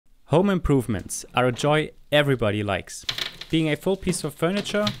Home improvements are a joy everybody likes. Being a full piece of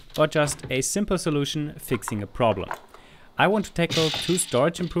furniture or just a simple solution fixing a problem. I want to tackle 2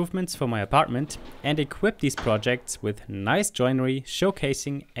 storage improvements for my apartment and equip these projects with nice joinery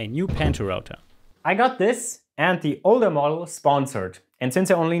showcasing a new Pantorouter. I got this and the older model sponsored, and since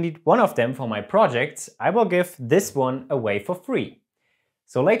I only need one of them for my projects, I will give this one away for free.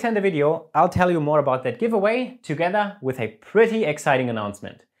 So later in the video, I'll tell you more about that giveaway together with a pretty exciting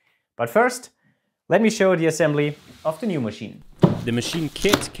announcement. But first, let me show you the assembly of the new machine. The machine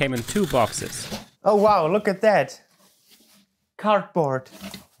kit came in 2 boxes. Oh wow, look at that! Cardboard.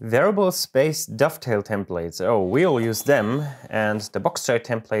 Variable space dovetail templates. Oh, we'll use them, and the box tray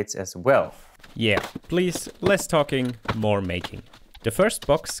templates as well. Yeah, please, less talking, more making. The first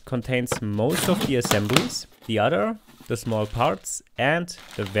box contains most of the assemblies, the other, the small parts, and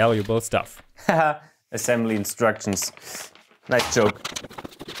the valuable stuff. Haha, assembly instructions. Nice joke.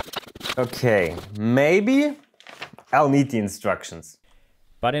 Okay, maybe I'll need the instructions.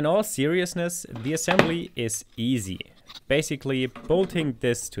 But in all seriousness, the assembly is easy. Basically, bolting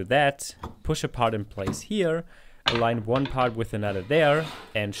this to that, push a part in place here, align one part with another there,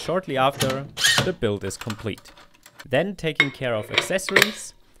 and shortly after, the build is complete. Then taking care of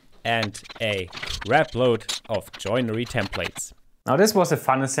accessories and a crap load of joinery templates. Now this was a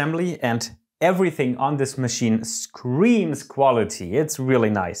fun assembly and everything on this machine screams quality. It's really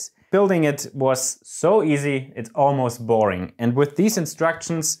nice. Building it was so easy, it's almost boring. And with these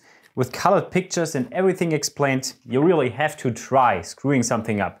instructions, with colored pictures and everything explained, you really have to try screwing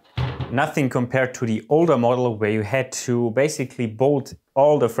something up. Nothing compared to the older model where you had to basically bolt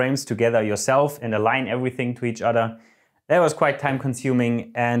all the frames together yourself and align everything to each other. That was quite time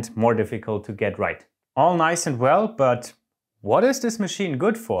consuming and more difficult to get right. All nice and well, but what is this machine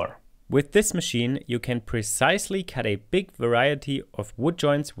good for? With this machine, you can precisely cut a big variety of wood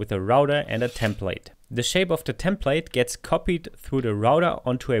joints with a router and a template. The shape of the template gets copied through the router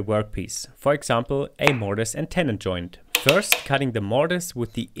onto a workpiece, for example, a mortise and tenon joint. First, cutting the mortise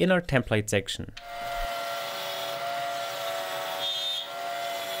with the inner template section.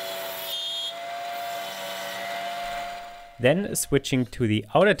 Then switching to the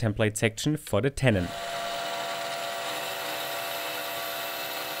outer template section for the tenon.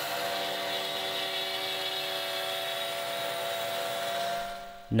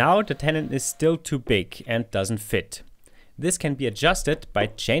 Now the tenon is still too big and doesn't fit. This can be adjusted by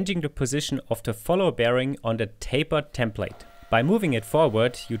changing the position of the follower bearing on the tapered template. By moving it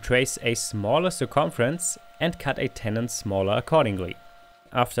forward, you trace a smaller circumference and cut a tenon smaller accordingly.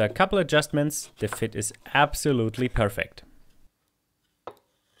 After a couple adjustments, the fit is absolutely perfect.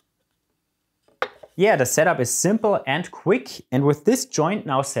 Yeah, the setup is simple and quick, and with this joint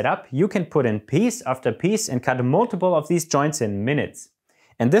now set up, you can put in piece after piece and cut multiple of these joints in minutes.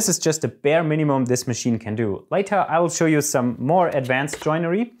 And this is just the bare minimum this machine can do. Later I will show you some more advanced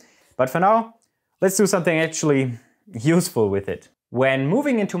joinery, but for now, let's do something actually useful with it. When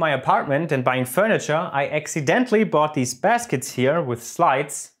moving into my apartment and buying furniture, I accidentally bought these baskets here with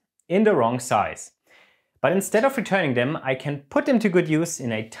slides in the wrong size. But instead of returning them, I can put them to good use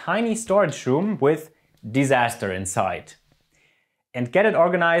in a tiny storage room with disaster inside. And get it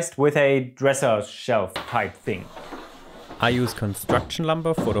organized with a dresser shelf type thing. I use construction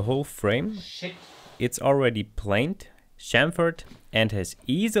lumber for the whole frame. Shit. It's already planed, chamfered, and has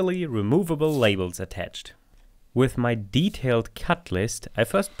easily removable labels attached. With my detailed cut list, I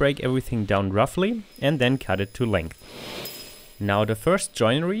first break everything down roughly and then cut it to length. Now the first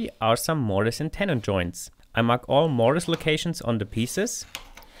joinery are some mortise and tenon joints. I mark all mortise locations on the pieces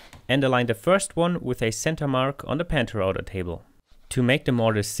and align the first one with a center mark on the Pantorouter table. To make the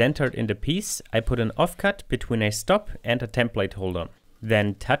mortise centered in the piece, I put an offcut between a stop and a template holder.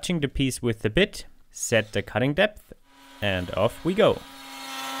 Then touching the piece with the bit, set the cutting depth, and off we go.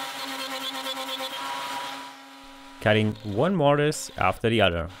 Cutting one mortise after the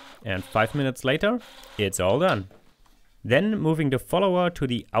other, and 5 minutes later, it's all done. Then moving the follower to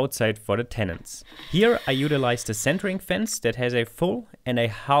the outside for the tenons. Here I utilize the centering fence that has a full and a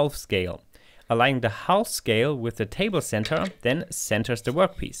half scale. Aligning the half scale with the table center then centers the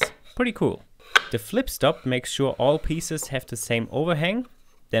workpiece. Pretty cool. The flip stop makes sure all pieces have the same overhang.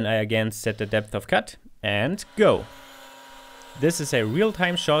 Then I again set the depth of cut and go. This is a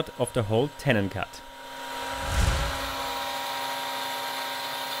real-time shot of the whole tenon cut.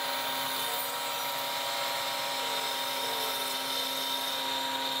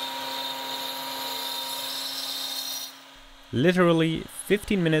 Literally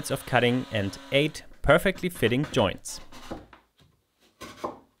 15 minutes of cutting and 8 perfectly fitting joints.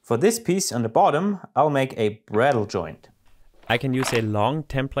 For this piece on the bottom, I'll make a bradawl joint. I can use a long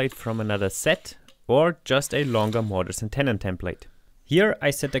template from another set or just a longer mortise and tenon template. Here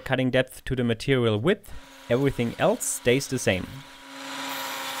I set the cutting depth to the material width, everything else stays the same.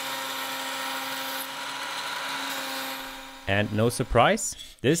 And no surprise,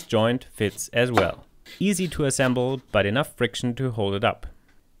 this joint fits as well. Easy to assemble, but enough friction to hold it up.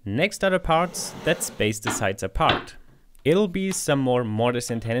 Next are the parts that space the sides apart. It'll be some more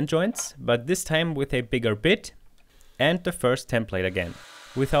mortise and tenon joints, but this time with a bigger bit and the first template again.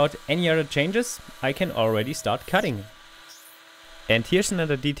 Without any other changes, I can already start cutting. And here's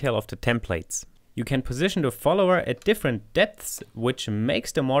another detail of the templates. You can position the follower at different depths, which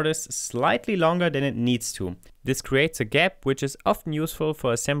makes the mortise slightly longer than it needs to. This creates a gap which is often useful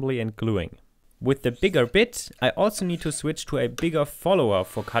for assembly and gluing. With the bigger bit, I also need to switch to a bigger follower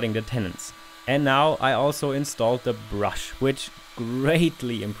for cutting the tenons. And now I also installed the brush, which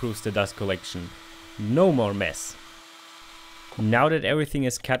greatly improves the dust collection. No more mess. Now that everything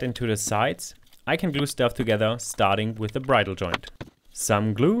is cut into the sides, I can glue stuff together, starting with the bridle joint.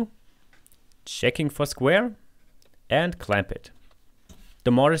 Some glue, checking for square, and clamp it.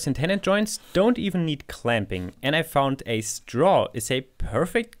 The mortise and tenon joints don't even need clamping, and I found a straw is a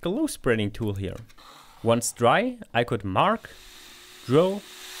perfect glue spreading tool here. Once dry, I could mark, draw,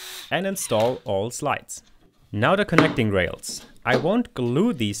 and install all slides. Now the connecting rails. I won't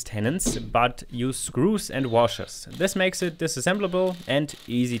glue these tenons, but use screws and washers. This makes it disassemblable and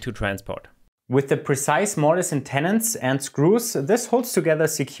easy to transport. With the precise mortise and tenons and screws, this holds together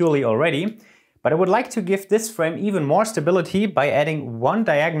securely already, but I would like to give this frame even more stability by adding one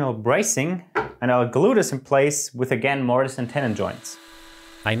diagonal bracing, and I'll glue this in place with again mortise and tenon joints.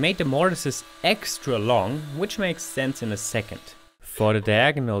 I made the mortises extra long, which makes sense in a second. For the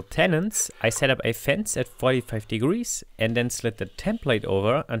diagonal tenons, I set up a fence at 45 degrees and then slid the template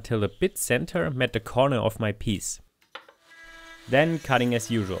over until the bit center met the corner of my piece. Then cutting as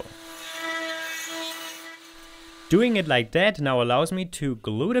usual. Doing it like that now allows me to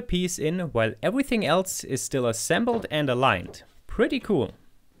glue the piece in while everything else is still assembled and aligned. Pretty cool.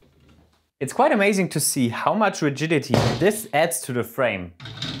 It's quite amazing to see how much rigidity this adds to the frame.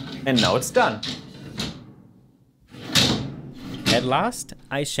 And now it's done. At last,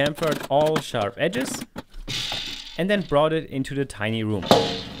 I chamfered all sharp edges and then brought it into the tiny room.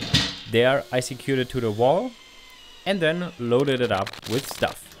 There I secured it to the wall and then loaded it up with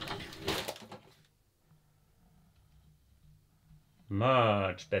stuff.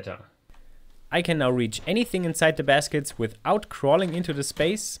 Much better. I can now reach anything inside the baskets without crawling into the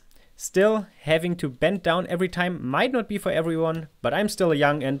space. Still, having to bend down every time might not be for everyone, but I'm still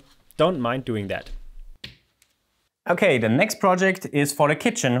young and don't mind doing that. Okay, the next project is for the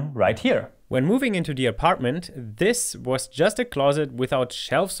kitchen right here. When moving into the apartment, this was just a closet without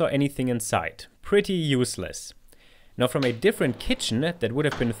shelves or anything inside. Pretty useless. Now from a different kitchen that would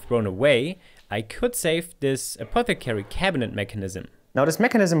have been thrown away, I could save this apothecary cabinet mechanism. Now this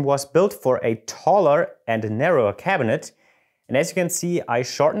mechanism was built for a taller and narrower cabinet, and as you can see I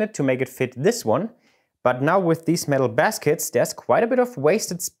shortened it to make it fit this one, but now with these metal baskets there's quite a bit of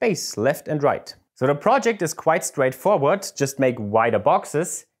wasted space left and right. So the project is quite straightforward, just make wider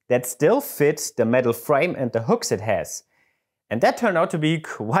boxes that still fit the metal frame and the hooks it has. And that turned out to be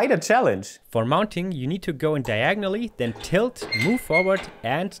quite a challenge. For mounting you need to go in diagonally, then tilt, move forward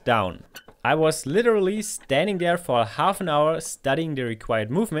and down. I was literally standing there for half an hour studying the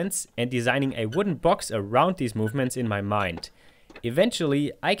required movements and designing a wooden box around these movements in my mind.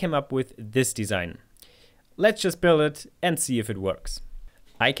 Eventually I came up with this design. Let's just build it and see if it works.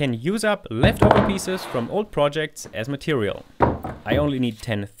 I can use up leftover pieces from old projects as material. I only need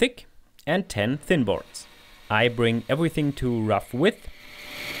 10 thick and 10 thin boards. I bring everything to rough width,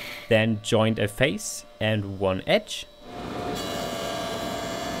 then joint a face and one edge,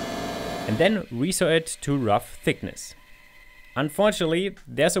 and then resaw it to rough thickness. Unfortunately,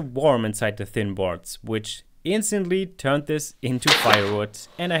 there's a worm inside the thin boards, which instantly turned this into firewood,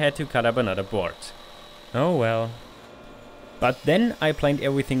 and I had to cut up another board. Oh well. But then I planed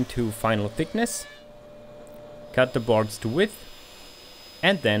everything to final thickness, cut the boards to width,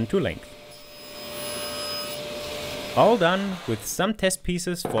 and then to length. All done with some test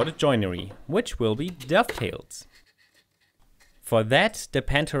pieces for the joinery, which will be dovetails. For that, the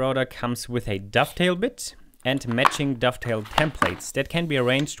Pantorouter comes with a dovetail bit and matching dovetail templates that can be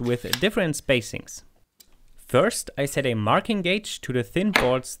arranged with different spacings. First, I set a marking gauge to the thin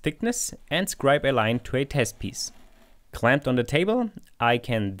board's thickness and scribe a line to a test piece. Clamped on the table, I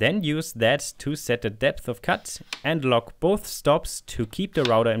can then use that to set the depth of cut and lock both stops to keep the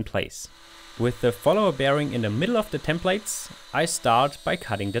router in place. With the follower bearing in the middle of the templates, I start by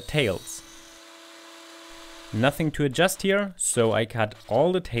cutting the tails. Nothing to adjust here, so I cut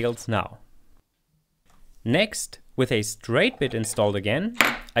all the tails now. Next, with a straight bit installed again,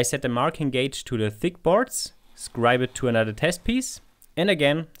 I set the marking gauge to the thick boards, scribe it to another test piece, and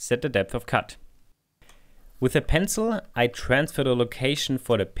again set the depth of cut. With a pencil, I transfer the location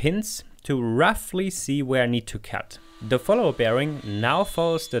for the pins to roughly see where I need to cut. The follower bearing now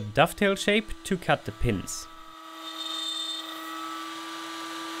follows the dovetail shape to cut the pins.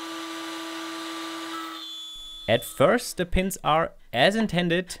 At first, the pins are, as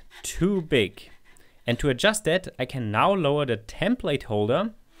intended, too big. And to adjust that, I can now lower the template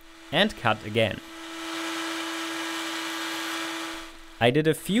holder and cut again. I did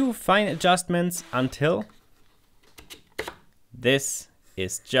a few fine adjustments until this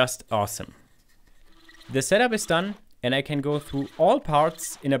is just awesome. The setup is done and I can go through all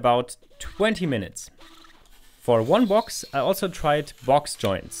parts in about 20 minutes. For one box, I also tried box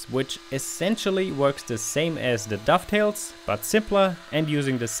joints, which essentially works the same as the dovetails, but simpler and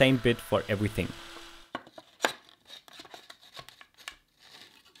using the same bit for everything.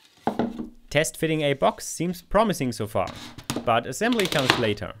 Test fitting a box seems promising so far, but assembly comes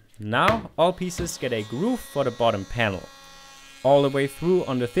later. Now all pieces get a groove for the bottom panel, all the way through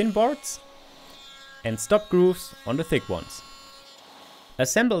on the thin boards, and stop grooves on the thick ones.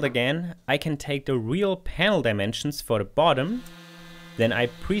 Assembled again, I can take the real panel dimensions for the bottom, then I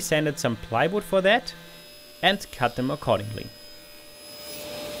pre-sanded some plywood for that and cut them accordingly.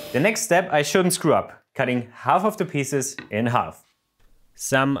 The next step I shouldn't screw up, cutting half of the pieces in half.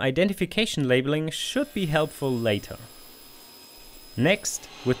 Some identification labeling should be helpful later. Next,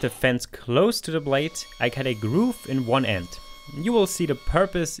 with the fence close to the blade, I cut a groove in one end. You will see the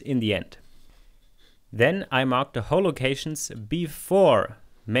purpose in the end. Then I mark the hole locations before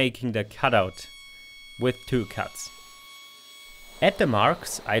making the cutout with 2 cuts. At the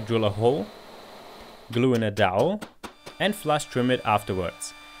marks, I drill a hole, glue in a dowel and flush trim it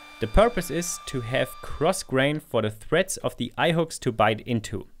afterwards. The purpose is to have cross grain for the threads of the eye hooks to bite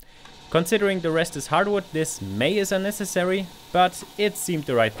into. Considering the rest is hardwood, this may is unnecessary, but it seemed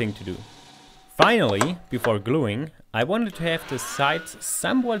the right thing to do. Finally, before gluing, I wanted to have the sides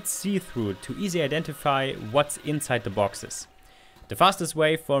somewhat see-through to easily identify what's inside the boxes. The fastest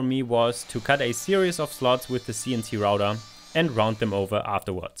way for me was to cut a series of slots with the CNC router and round them over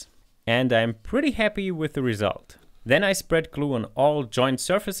afterwards. And I'm pretty happy with the result. Then I spread glue on all joint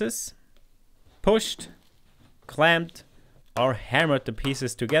surfaces, pushed, clamped or hammered the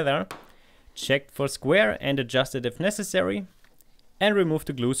pieces together, checked for square and adjusted if necessary, and removed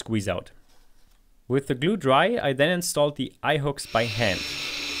the glue squeeze out. With the glue dry, I then installed the eye hooks by hand.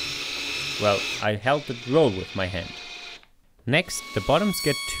 Well, I held the roll with my hand. Next, the bottoms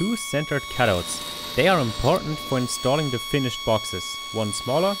get 2 centered cutouts. They are important for installing the finished boxes, one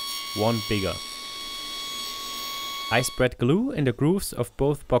smaller, one bigger. I spread glue in the grooves of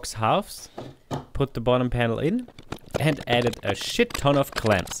both box halves, put the bottom panel in, and added a shit ton of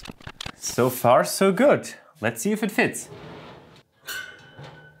clamps. So far, so good. Let's see if it fits.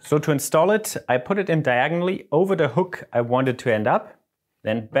 So to install it, I put it in diagonally over the hook I wanted to end up,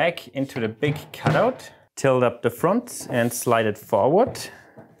 then back into the big cutout, tilt up the front and slide it forward,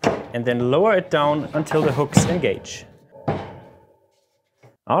 and then lower it down until the hooks engage.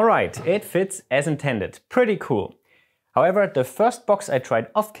 Alright, it fits as intended. Pretty cool. However, the first box I tried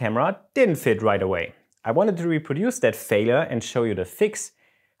off camera didn't fit right away. I wanted to reproduce that failure and show you the fix.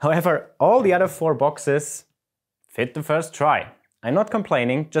 However, all the other 4 boxes fit the first try. I'm not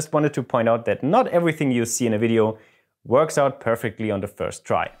complaining, just wanted to point out that not everything you see in a video works out perfectly on the first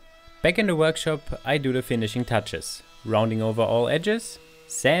try. Back in the workshop, I do the finishing touches, rounding over all edges,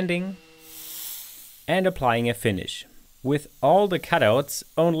 sanding, and applying a finish. With all the cutouts,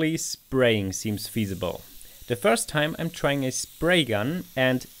 only spraying seems feasible. The first time I'm trying a spray gun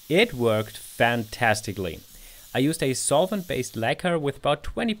and it worked fantastically. I used a solvent-based lacquer with about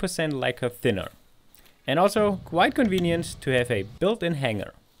 20% lacquer thinner. And also quite convenient to have a built-in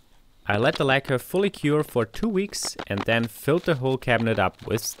hanger. I let the lacquer fully cure for 2 weeks and then filled the whole cabinet up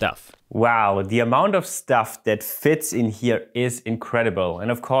with stuff. Wow, the amount of stuff that fits in here is incredible. And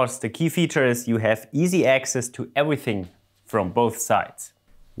of course, the key feature is you have easy access to everything from both sides.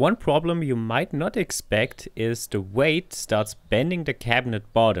 One problem you might not expect is the weight starts bending the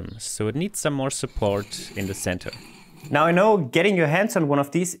cabinet bottom, so it needs some more support in the center. Now I know getting your hands on one of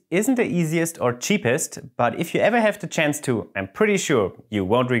these isn't the easiest or cheapest, but if you ever have the chance to, I'm pretty sure you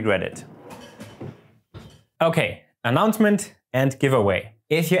won't regret it. Okay, announcement and giveaway.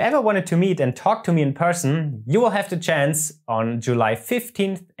 If you ever wanted to meet and talk to me in person, you will have the chance on July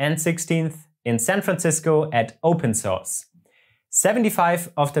 15th and 16th in San Francisco at Open Source.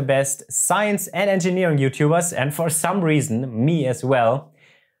 75 of the best science and engineering YouTubers, and for some reason me as well,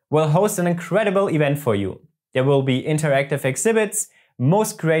 will host an incredible event for you. There will be interactive exhibits,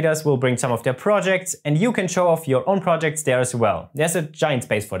 most creators will bring some of their projects, and you can show off your own projects there as well. There's a giant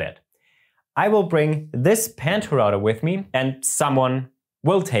space for that. I will bring this Pantorouter with me and someone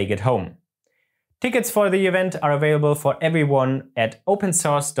will take it home. Tickets for the event are available for everyone at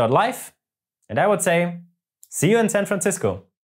opensource.live, and I would say, see you in San Francisco.